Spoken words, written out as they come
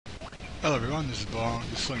Hello everyone, this is Bong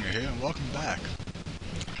the Slinger here, and welcome back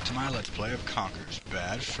to my Let's Play of Conker's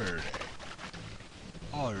Bad Fur Day.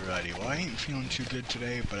 Alrighty, well I ain't feeling too good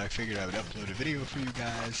today, but I figured I would upload a video for you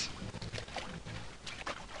guys.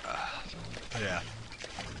 But yeah,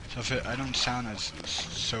 so if I don't sound as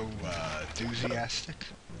so enthusiastic,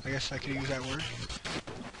 I guess I could use that word.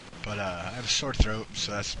 But I have a sore throat,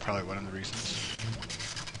 so that's probably one of the reasons.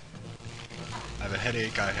 I have a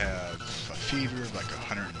headache, I have a fever, like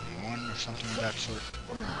 101 or something of that sort.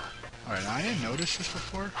 Alright, now I didn't notice this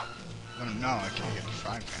before. Well, no, I can't get the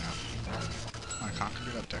frying pan out. Come on, Conker,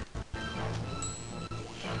 get up there.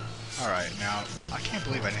 Alright, now, I can't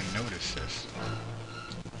believe I didn't notice this.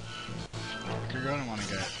 You're gonna want to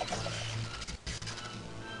get it.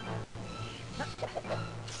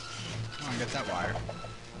 Come on, get that wire.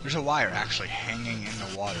 There's a wire actually hanging in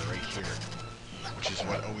the water right here, which is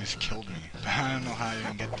what always killed me. I don't know how I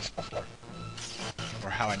didn't get this before, or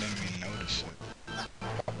how I didn't even notice it.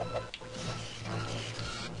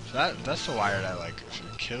 So that's the wire that like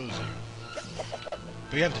kills you.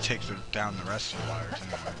 But you have to take down the rest of the wires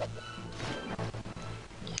anyway.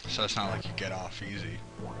 So it's not like you get off easy.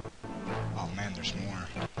 Oh man, there's more.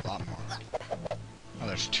 A lot more. Oh,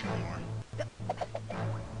 there's two more.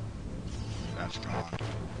 That's gone.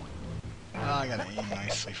 Oh, I gotta aim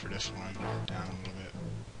nicely for this one. Down a little bit.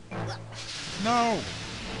 No!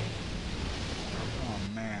 Oh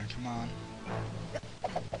man, come on.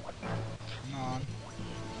 Come on.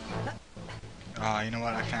 Ah, you know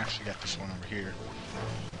what? I can actually get this one over here.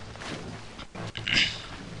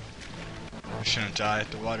 I shouldn't die at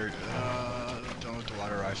the water. Don't let the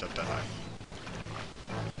water rise up that high.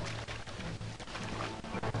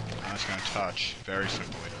 Now it's gonna touch very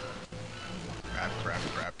simply. Crap, crap,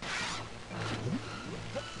 crap.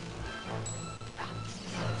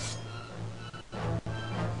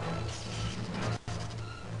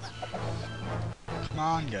 Come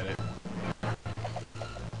on, get it.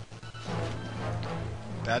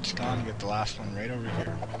 That's gone. Get the last one right over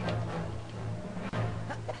here.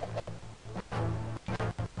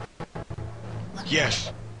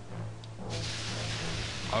 Yes!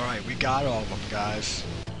 Alright, we got all of them, guys.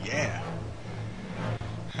 Yeah.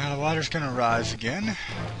 Now the water's gonna rise again.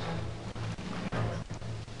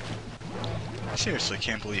 I seriously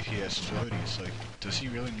can't believe he has floaties. Like, does he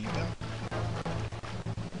really need them?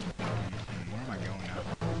 Where am I going now?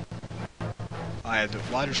 Alright, the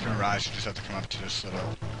water's gonna rise. You just have to come up to this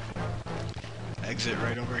little exit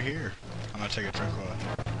right over here. I'm gonna take a drink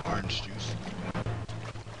of orange juice.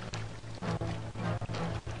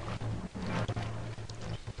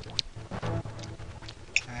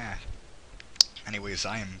 Anyways,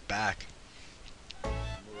 I am back.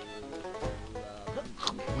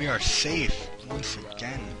 We are safe once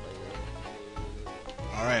again.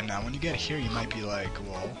 Alright, now when you get here, you might be like,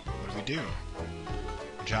 well, what do we do?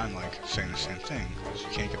 Which I'm like saying the same thing, because you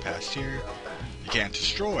can't get past here, you can't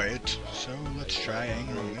destroy it, so let's try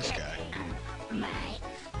angering this guy.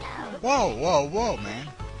 Whoa, whoa, whoa, man.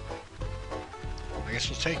 I guess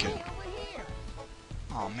we'll take it.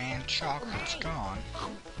 Aw, man, chocolate's gone.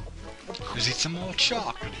 Let's eat some more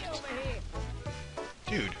chocolate.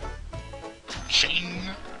 Dude. Ching.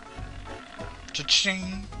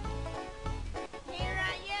 Cha-ching. Here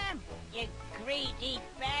I am, you greedy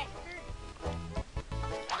bastard.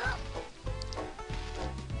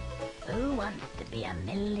 Who wants to be a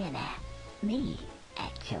millionaire? Me,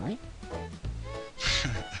 actually.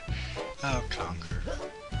 Oh, Conker.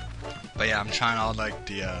 But yeah, I'm trying all like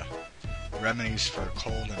the remedies for a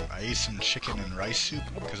cold, and I ate some chicken and rice soup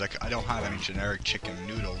because I don't have any generic chicken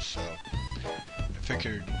noodles, so I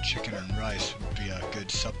figured chicken and rice would be a good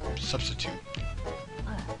substitute.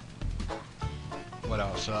 What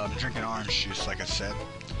else? I'm drinking orange juice, like I said,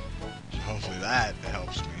 so hopefully that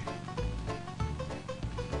helps me.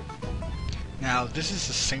 Now, this is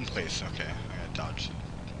the same place. Okay, I gotta dodge it.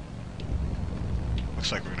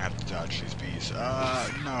 Looks like we're gonna have to dodge these bees.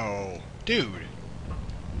 No. Dude!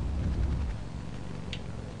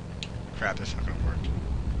 Crap, that's not gonna work.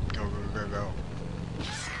 Go, go, go, go.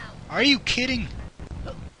 Are you kidding?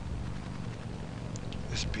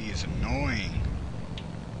 This bee is annoying.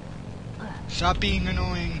 Stop being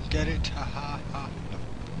annoying. Get it? Ha ha ha. No.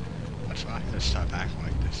 That's why I gotta stop acting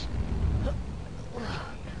like this.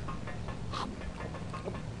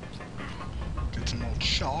 Get some old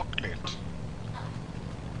chocolate.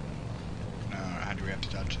 Now, how do we have to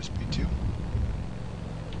dodge this bee too?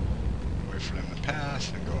 Wait for them to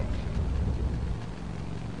pass and go up.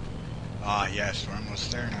 Ah, yes, we're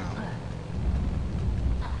almost there now.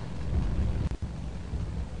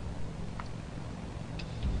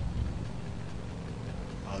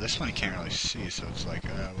 this one you can't really see, so it's like,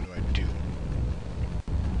 what do I do?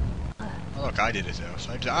 Oh, look, I did it though,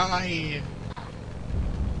 so I die!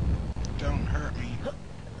 Don't hurt me.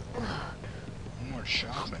 More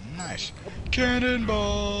chocolate, nice.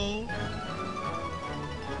 Cannonball!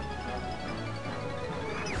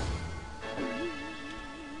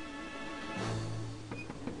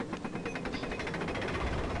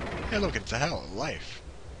 Hey, look, it's a hell of life.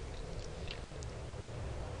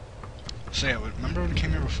 So yeah, remember when we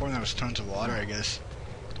came here before and there was tons of water, I guess?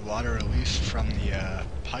 The water released from the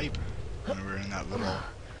pipe when we were in that little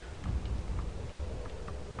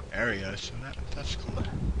area, so that's cool.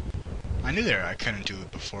 I knew I couldn't do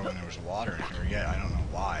it before when there was water in here yet, I don't know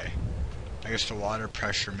why. I guess the water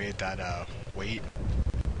pressure made that weight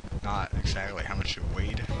not exactly how much it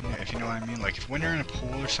weighed, if you know what I mean. Like when you're in a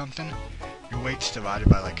pool or something, your weight's divided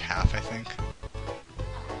by like half, I think.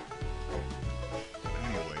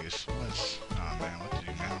 Anyways, oh man, what to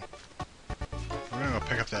do now? We're gonna go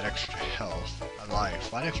pick up that extra health.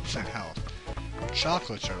 Life. Why do I keep saying health?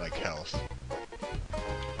 Chocolates are like health.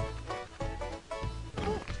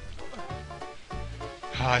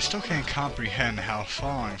 I still can't comprehend how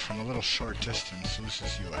falling from a little short distance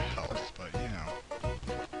loses you a health, but you know.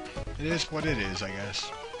 It is what it is, I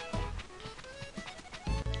guess.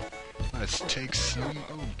 Let's take some...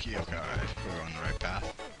 Okay, alright. We're on the right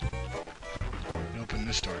path. Open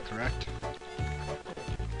this door, correct?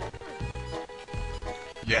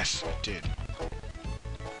 Yes, it did.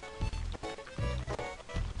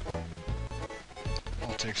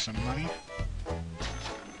 I'll take some money.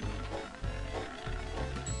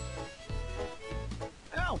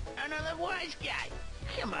 Oh, another wise guy.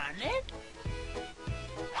 Come on, then.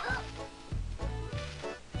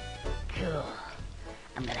 Cool.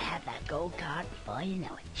 I'm gonna have that gold card before you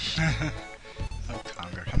know it. Oh,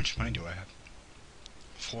 Conker. How much money do I have?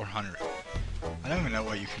 400. I don't even know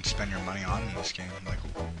what you can spend your money on in this game. Like,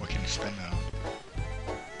 what can you spend it on?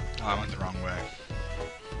 Oh, I went the wrong way.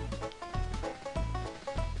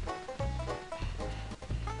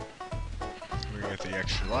 We get the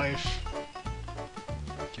extra life.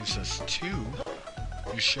 Gives us 2.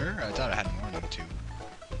 You sure? I thought I had more than 2.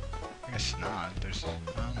 I guess not. I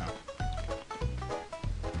don't know.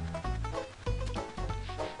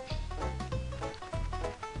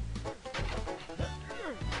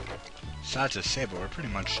 Sad to say, but we're pretty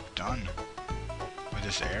much done with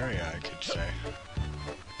this area, I could say.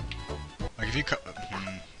 Like if you come,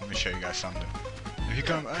 let me show you guys something. If you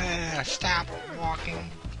come, stop walking.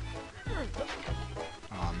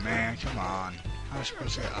 Oh man, come on. How am I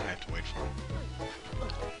supposed to get? I have to wait for him.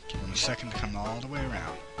 Give him a second to come all the way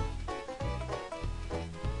around.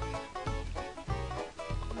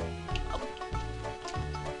 Oh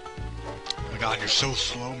my god, you're so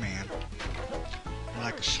slow, man.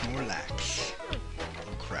 Like a Snorlax.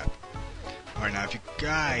 Oh crap. Alright, now if you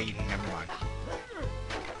never mind.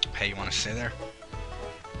 Hey, you wanna stay there?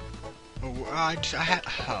 Oh, I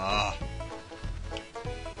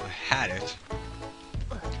had it.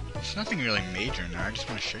 There's nothing really major in there, I just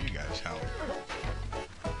wanna show you guys how.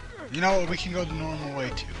 You know what, we can go the normal way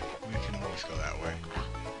too. We can always go that way.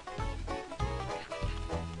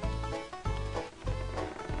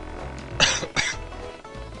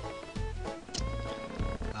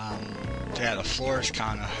 Yeah, the floor is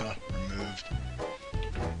kind of removed.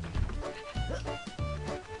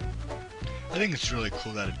 I think it's really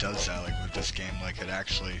cool that it does that, like with this game, like it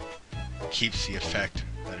actually keeps the effect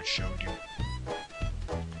that it showed you.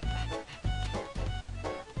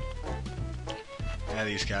 Yeah,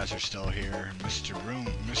 these guys are still here.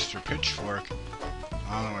 Mr. Pitchfork,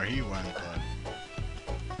 I don't know where he went, but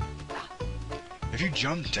if you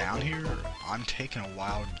jump down here, I'm taking a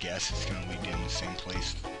wild guess it's gonna lead you in the same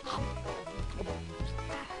place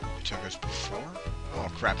it took us before. Oh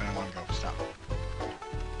crap, I don't want to go. Stop.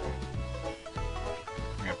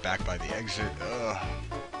 We get back by the exit. Ugh.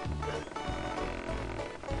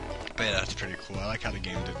 But yeah, that's pretty cool. I like how the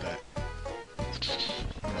game did that.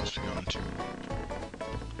 What else we going to?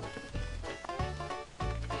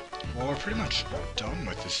 Well, we're pretty much done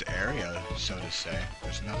with this area, so to say.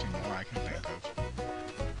 There's nothing more I can think of.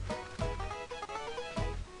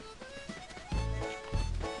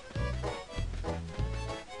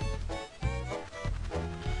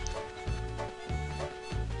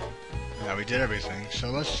 Yeah, we did everything,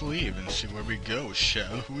 so let's leave and see where we go,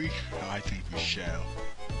 shall we? Oh, I think we shall.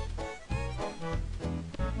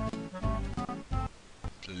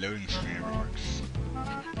 The loading screen never works.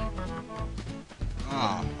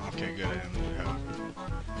 Oh, okay, good. I didn't lose help.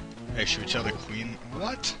 Hey, should we tell the queen?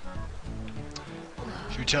 What?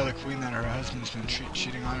 Should we tell the queen that her husband's been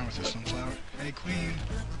cheating on her with a sunflower? Hey, queen!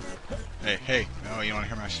 Hey. Oh, you want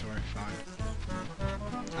to hear my story?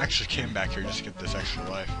 Fine. I actually came back here just to get this extra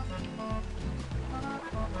life.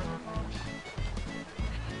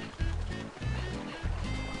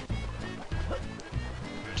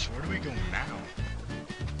 So where do we go now?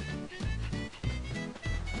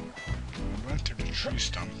 We went through the tree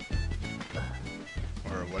stump.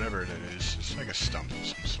 Or whatever it is. It's like a stump of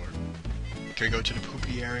some sort. Can we go to the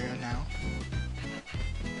poopy area now?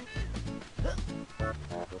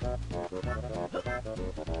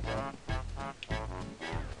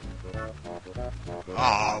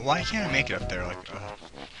 Aw, why can't I make it up there? Like,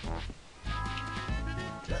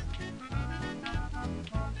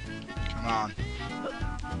 come on.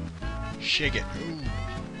 Shake it. Ooh.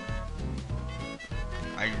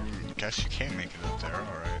 I guess you can make it up there,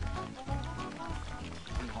 alright.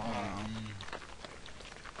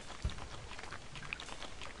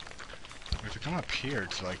 We have to come up here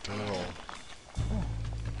to like the little...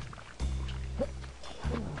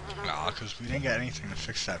 Aw, because we didn't get anything to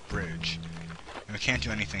fix that bridge. And we can't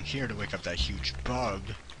do anything here to wake up that huge bug.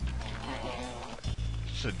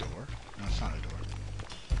 Is this a door? No, it's not a door.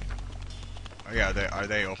 Oh yeah, are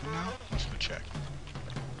they open now? Let's go check.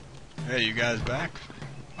 Hey, you guys back?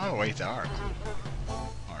 Oh wait, they are.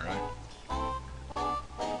 Cool. Alright.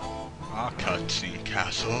 Ah, cutscene,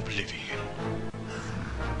 Castle Oblivion.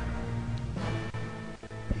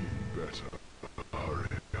 Better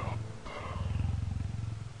hurry up.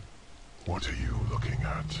 What are you looking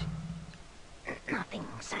at? Nothing,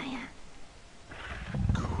 sire.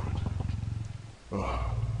 Good.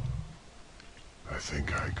 Ah, I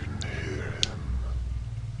think I can hear him.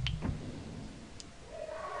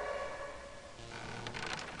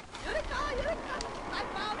 Eureka!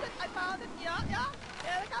 I found it! Yeah,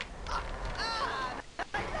 Eureka!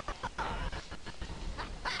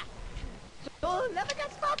 You'll never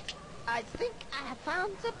get stopped! I think I have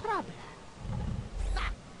found the problem.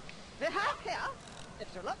 Now, we have here, if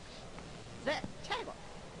you look, the table.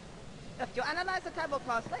 If you analyze the table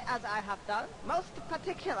closely, as I have done, most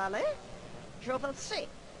particularly, you will see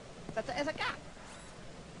that there is a gap.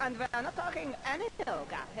 And we are not talking any little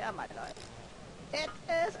gap here, my lord. It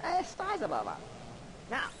is a sizable one.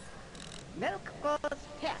 Now, milk goes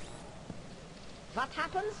here. What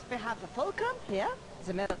happens? We have the fulcrum here,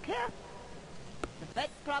 the milk here. The big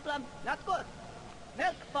problem, not good.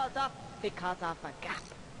 Milk falls off because of a gap.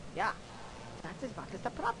 Yeah, that is what is the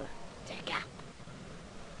problem. The gap.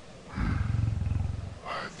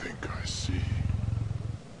 I think I see.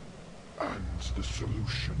 And the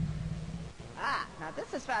solution. Ah, now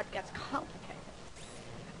this is where it gets complicated.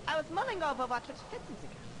 I was mulling over what would fit in the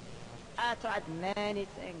gap. I tried many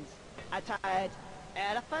things. I tried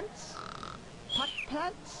elephants, pot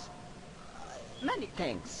plants, many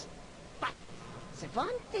things. But the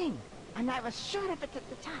one thing, and I was sure of it at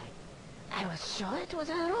the time, I was sure it was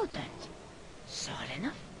a rodent. Sure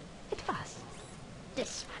enough, it was.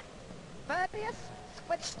 This one. Verbius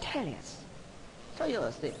squitchtalius. To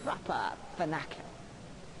use the proper vernacular.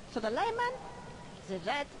 So the layman, the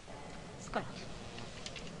red squirrel.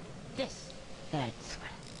 This red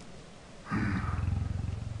squirrel.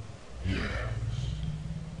 Yes.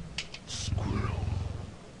 Squirrel.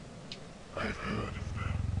 I've heard of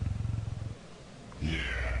them.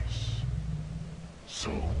 Yes.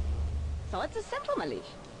 So? So it's a simple,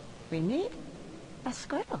 Malish. We need a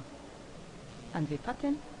squirrel. And we put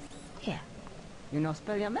him here. You know,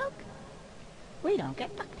 spill your milk, we don't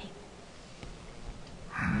get duct tape.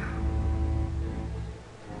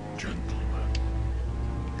 Gentlemen,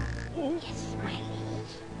 Yes, my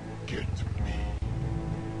liege. get me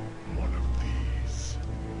one of these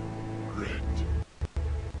red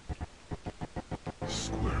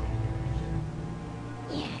squirrels.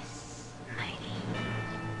 Yes, my liege.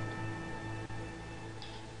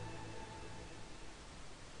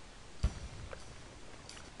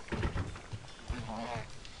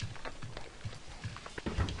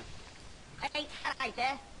 Hey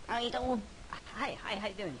there. How you doing? Hi, how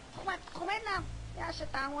you doing? Come in now. Yeah,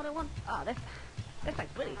 sit down, what I want. Oh, this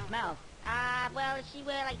like pretty smell. Well, see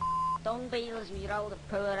where like dung beetles we roll the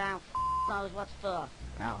poo around, knows what's for.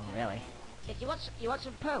 Oh, really? If you want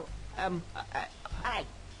some poo? Alright,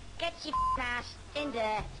 get your ass in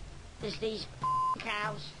there. There's these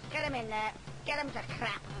cows. Get them in there. Get them to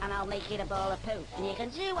crap, and I'll make you a bowl of poo. And you can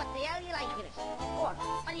do what the hell you like with it. Go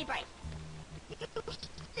on your break.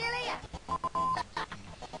 Still here?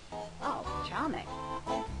 Oh, charming.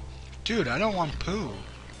 Dude, I don't want poo.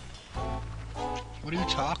 What are you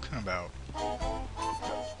talking about?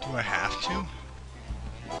 Do I have to?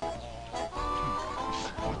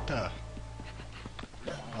 What the?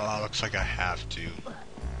 Oh, looks like I have to.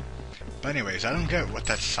 But anyways, I don't get what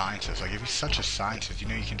that sign says. Like, if he's such a scientist, you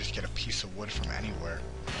know you can just get a piece of wood from anywhere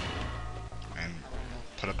and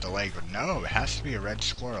put up the leg. But no, it has to be a red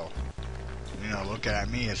squirrel. You know, looking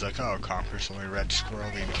at me is like, oh, Conker's the only red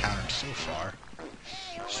squirrel we encountered so far.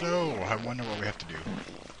 So, I wonder what we have to do.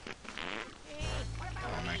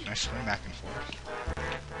 Oh, man, can I swing back and forth?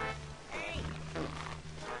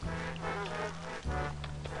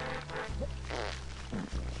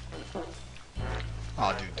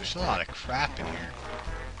 Oh, dude, there's a lot of crap in here.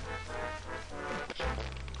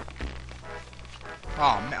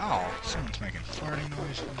 Oh, man, oh, someone's making farting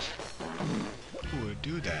noises. Who would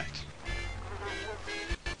do that?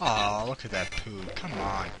 Oh, look at that poo. Come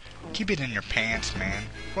on. Keep it in your pants, man.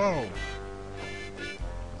 Whoa.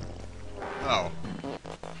 Oh.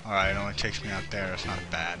 Alright, it only takes me out there. It's not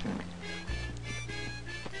bad.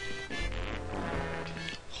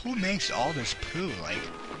 Who makes all this poo? Like,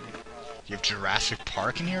 you have Jurassic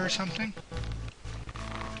Park in here or something?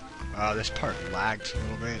 This part lags a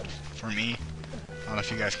little bit for me. I don't know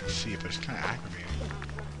if you guys can see it, but it's kind of aggravating.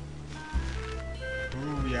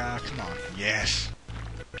 Booyah, come on. Yes.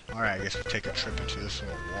 Alright, I guess we'll take a trip into this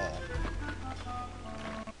little wall.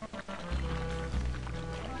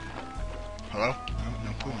 Hello?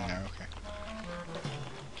 No poo in there, okay.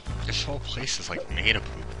 This whole place is like made of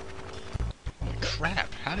poop. Holy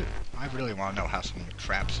crap, how did... I really want to know how someone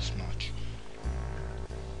craps this much.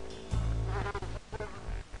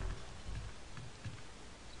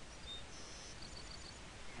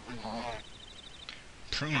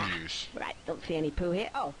 Prune juice. Right, don't see any poo here.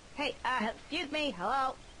 Oh, hey, excuse me,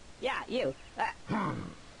 hello? Yeah, you.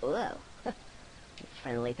 Whoa.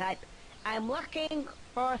 Friendly type. I'm looking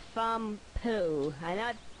for some poo. I know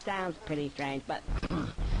it sounds pretty strange, but...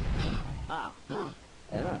 Oh.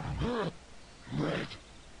 Ugh.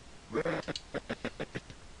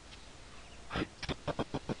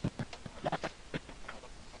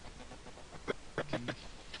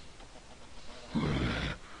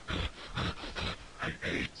 I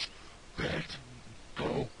hate red.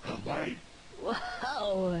 Go away.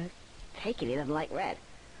 Whoa. Take it, he doesn't like red.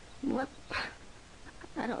 What?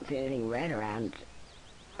 I don't see anything red around.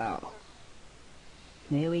 Oh.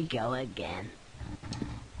 Here we go again.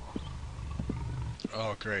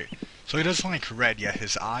 Oh, great. So he doesn't like red, yet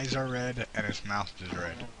his eyes are red and his mouth is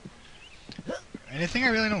red. And the thing I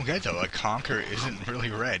really don't get, though, like, Conker isn't really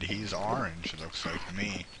red. He's orange, it looks like to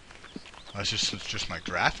me. It's just my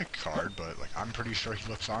graphic card, but, like, I'm pretty sure he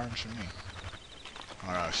looks orange to me.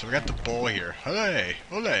 Alright, so we got the bull here. Ole!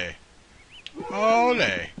 Ole! Ole!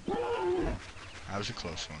 That was a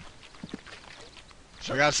close one.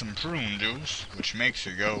 So we got some prune juice, which makes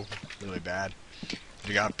it go really bad.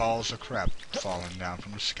 You got balls of crap falling down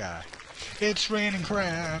from the sky. It's raining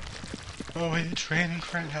crap. Oh, it's raining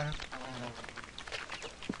crap.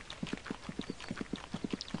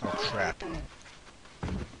 Oh, crap.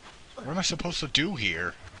 What am I supposed to do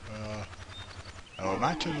here? Oh,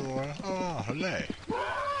 Matador. Oh, hooray.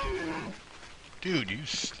 Dude, you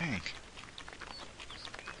stink.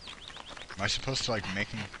 Am I supposed to, like, make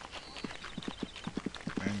him...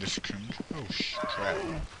 this cringe? Oh, crap.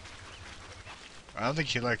 I don't think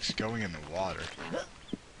he likes going in the water.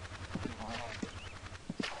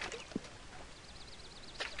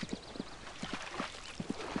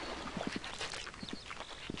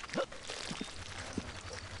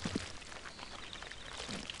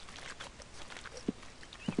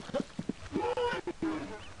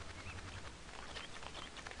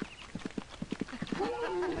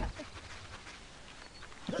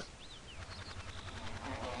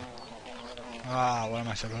 Ah, what am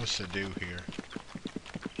I supposed to do here?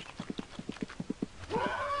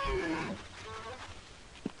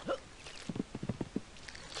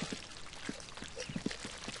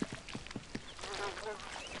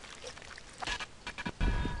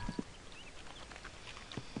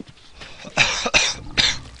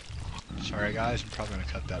 Sorry guys, I'm probably gonna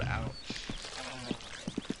cut that out.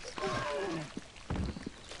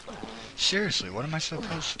 Seriously, what am I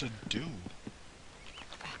supposed to do?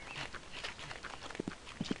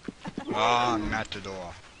 Ah,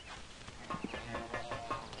 Matador.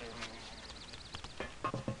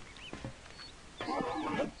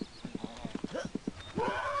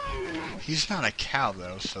 He's not a cow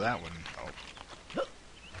though, so that wouldn't help.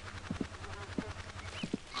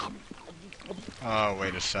 Oh,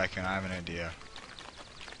 wait a second, I have an idea.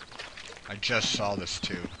 I just saw this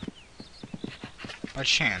too. By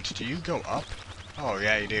chance, do you go up? Oh,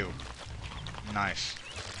 yeah, you do. Nice.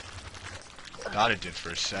 Thought it did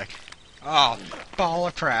for a sec. Oh, ball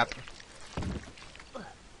of crap.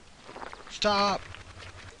 Stop!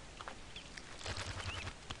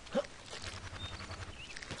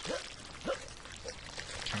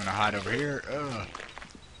 gonna hide over here. Ugh.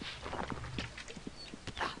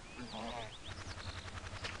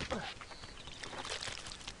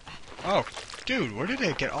 Oh, dude, where did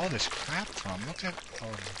they get all this crap from? Look at... Oh,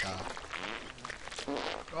 my God.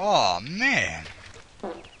 Oh, man.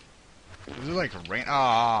 Is it like rain?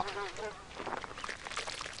 Ah.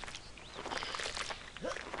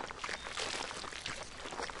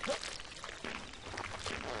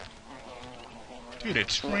 Dude,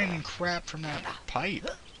 it's raining crap from that pipe.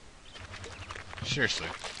 Seriously.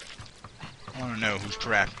 I want to know who's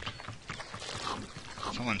trapped.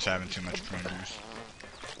 Someone's having too much prune juice.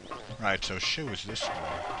 Right, so shoe is this way. Do I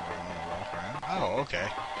want to walk around? Oh, okay.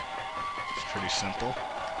 It's pretty simple.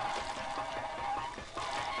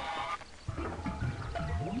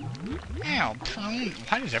 Ow, prune.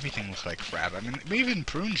 Why does everything look like crap? I mean, even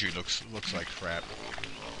prune juice looks like crap.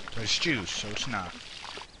 But it's juice, so it's not.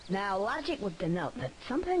 Now, logic would denote that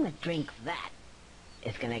something that drinks that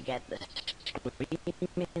is gonna get the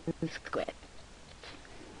screaming squid.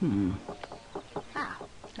 Ah,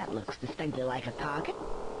 that looks distinctly like a target.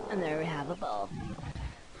 And there we have a bowl.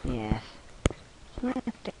 Yes, I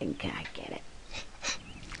think I get it.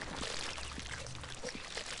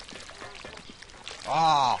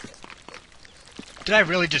 Oh! Did I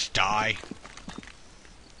really just die?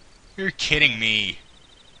 You're kidding me.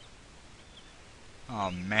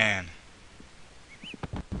 Oh, man.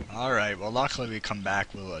 Alright, well, luckily we come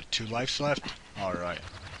back with 2 lives left. Alright.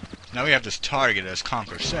 Now we have this target, as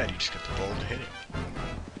Conker said. You just get the bowl to hit it.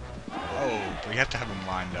 Oh, but you have to have them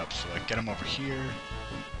lined up. So, like, get them over here.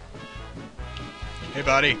 Hey,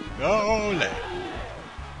 buddy. Ole!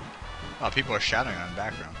 Oh, people are shouting on the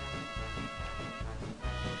background.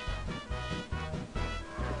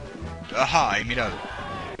 Aha, mira.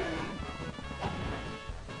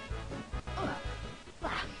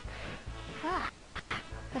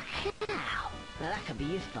 Now that could be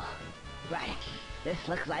useful. Right. This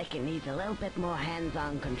looks like it needs a little bit more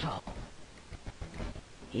hands-on control.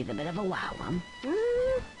 He's a bit of a wild one.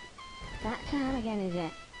 That time again, is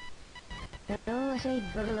it? Oh, I see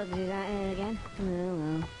Bugalogs is out here again. Oh,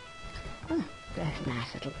 well. Oh, there's a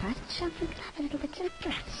nice little patch. I think I'll have a little bit of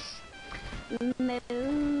grass.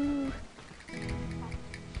 Moo.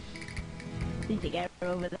 Need to get her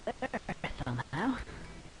over there somehow.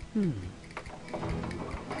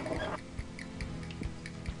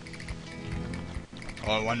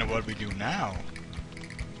 Oh, I wonder what we do now.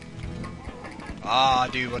 Ah,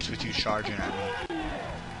 dude, what's with you charging at me?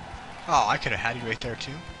 Oh, I could have had you right there,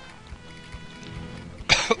 too.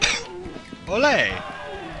 Ole!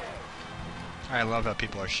 I love how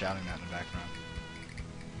people are shouting that in the background.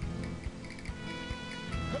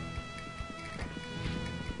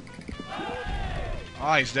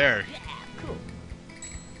 Oh, he's there.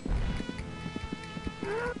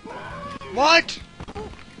 What?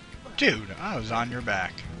 Dude, I was on your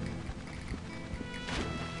back.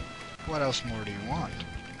 What else more do you want?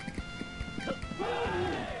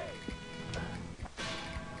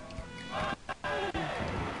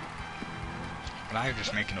 But now you're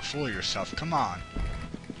just making a fool of yourself. Come on.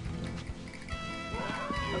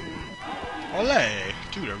 Ole!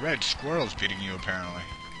 Dude, a red squirrel's beating you, apparently.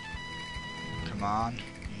 Come on.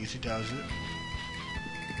 Easy does it.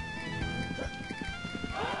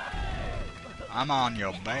 I'm on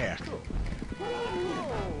your back.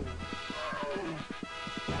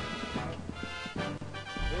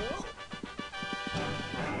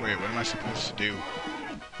 Wait, what am I supposed to do?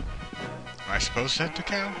 Am I supposed to hit the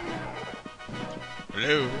cow?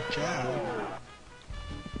 Hello, cow.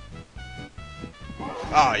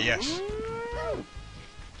 Ah, yes.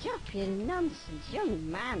 Stop your nonsense, young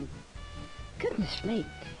man. Goodness me.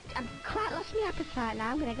 I've quite lost my appetite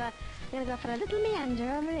now. I'm gonna go for a little meander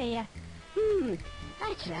over here.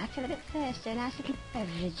 Actually, I feel a bit thirsty. A nice little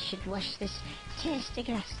beverage should wash this tasty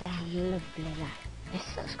grass down lovely like.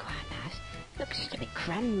 This looks quite nice. Looks to be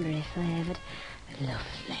cranberry flavoured.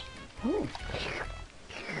 Lovely. Ooh.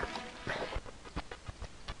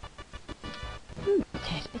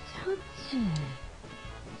 Tastes a bit hot too.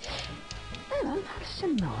 Oh, I'll have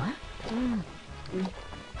some more.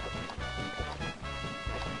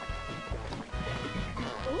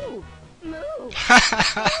 Ooh, move.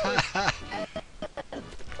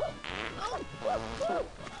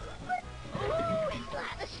 Oh, it's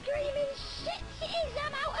like the screaming shit it is.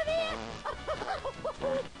 I'm out of here.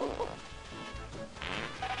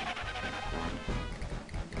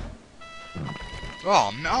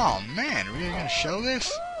 Oh, no, man, are we gonna show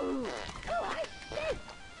this? Oh, I see.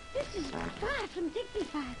 This is far from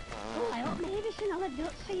dignified. Oh, I hope maybe some other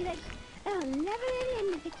don't see this. They'll never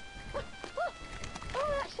end of it. Oh,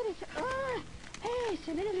 that's a bit. Oh, hey, it's a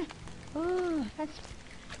bit of a. Oh, that's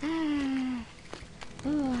Oh,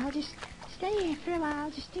 I'll just stay here for a while,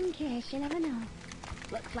 just in case. You never know.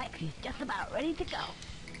 Looks like she's just about ready to go.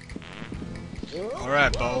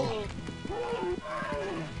 Alright, Bo.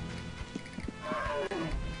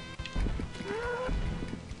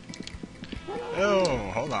 Oh,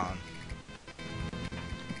 hold on.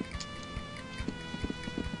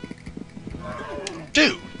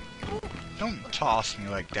 Dude! Don't toss me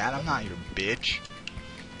like that. I'm not your bitch.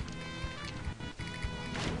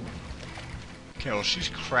 Okay, well, she's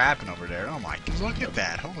crapping over there. Oh my, look at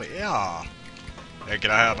that. Holy, yeah. Hey, can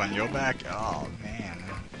I hop on your back? Oh, man.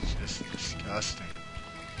 It's just disgusting.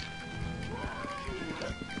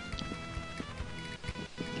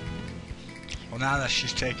 Well, now that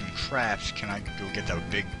she's taking craps, can I go get that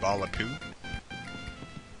big ball of poo?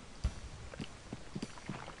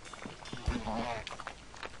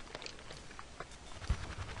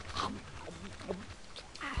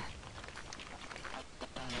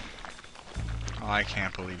 Oh, I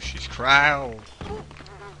can't believe she's crying.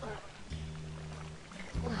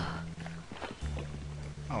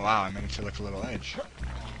 Oh wow, I made it to look a little edge.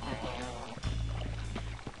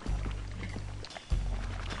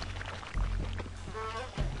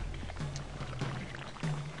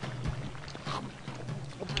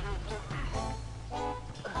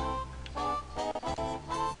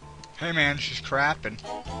 Hey man, she's crapping.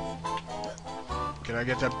 Can I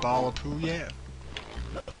get that ball of poo yet?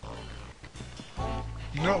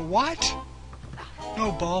 No, what?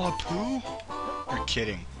 No ball of poo? You're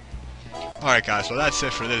kidding. Alright guys, well that's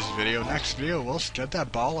it for this video. Next video, we'll get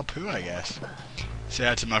that ball of poo, I guess. Say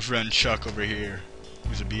that to my friend Chuck over here,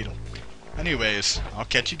 who's a beetle. Anyways, I'll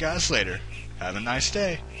catch you guys later. Have a nice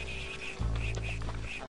day.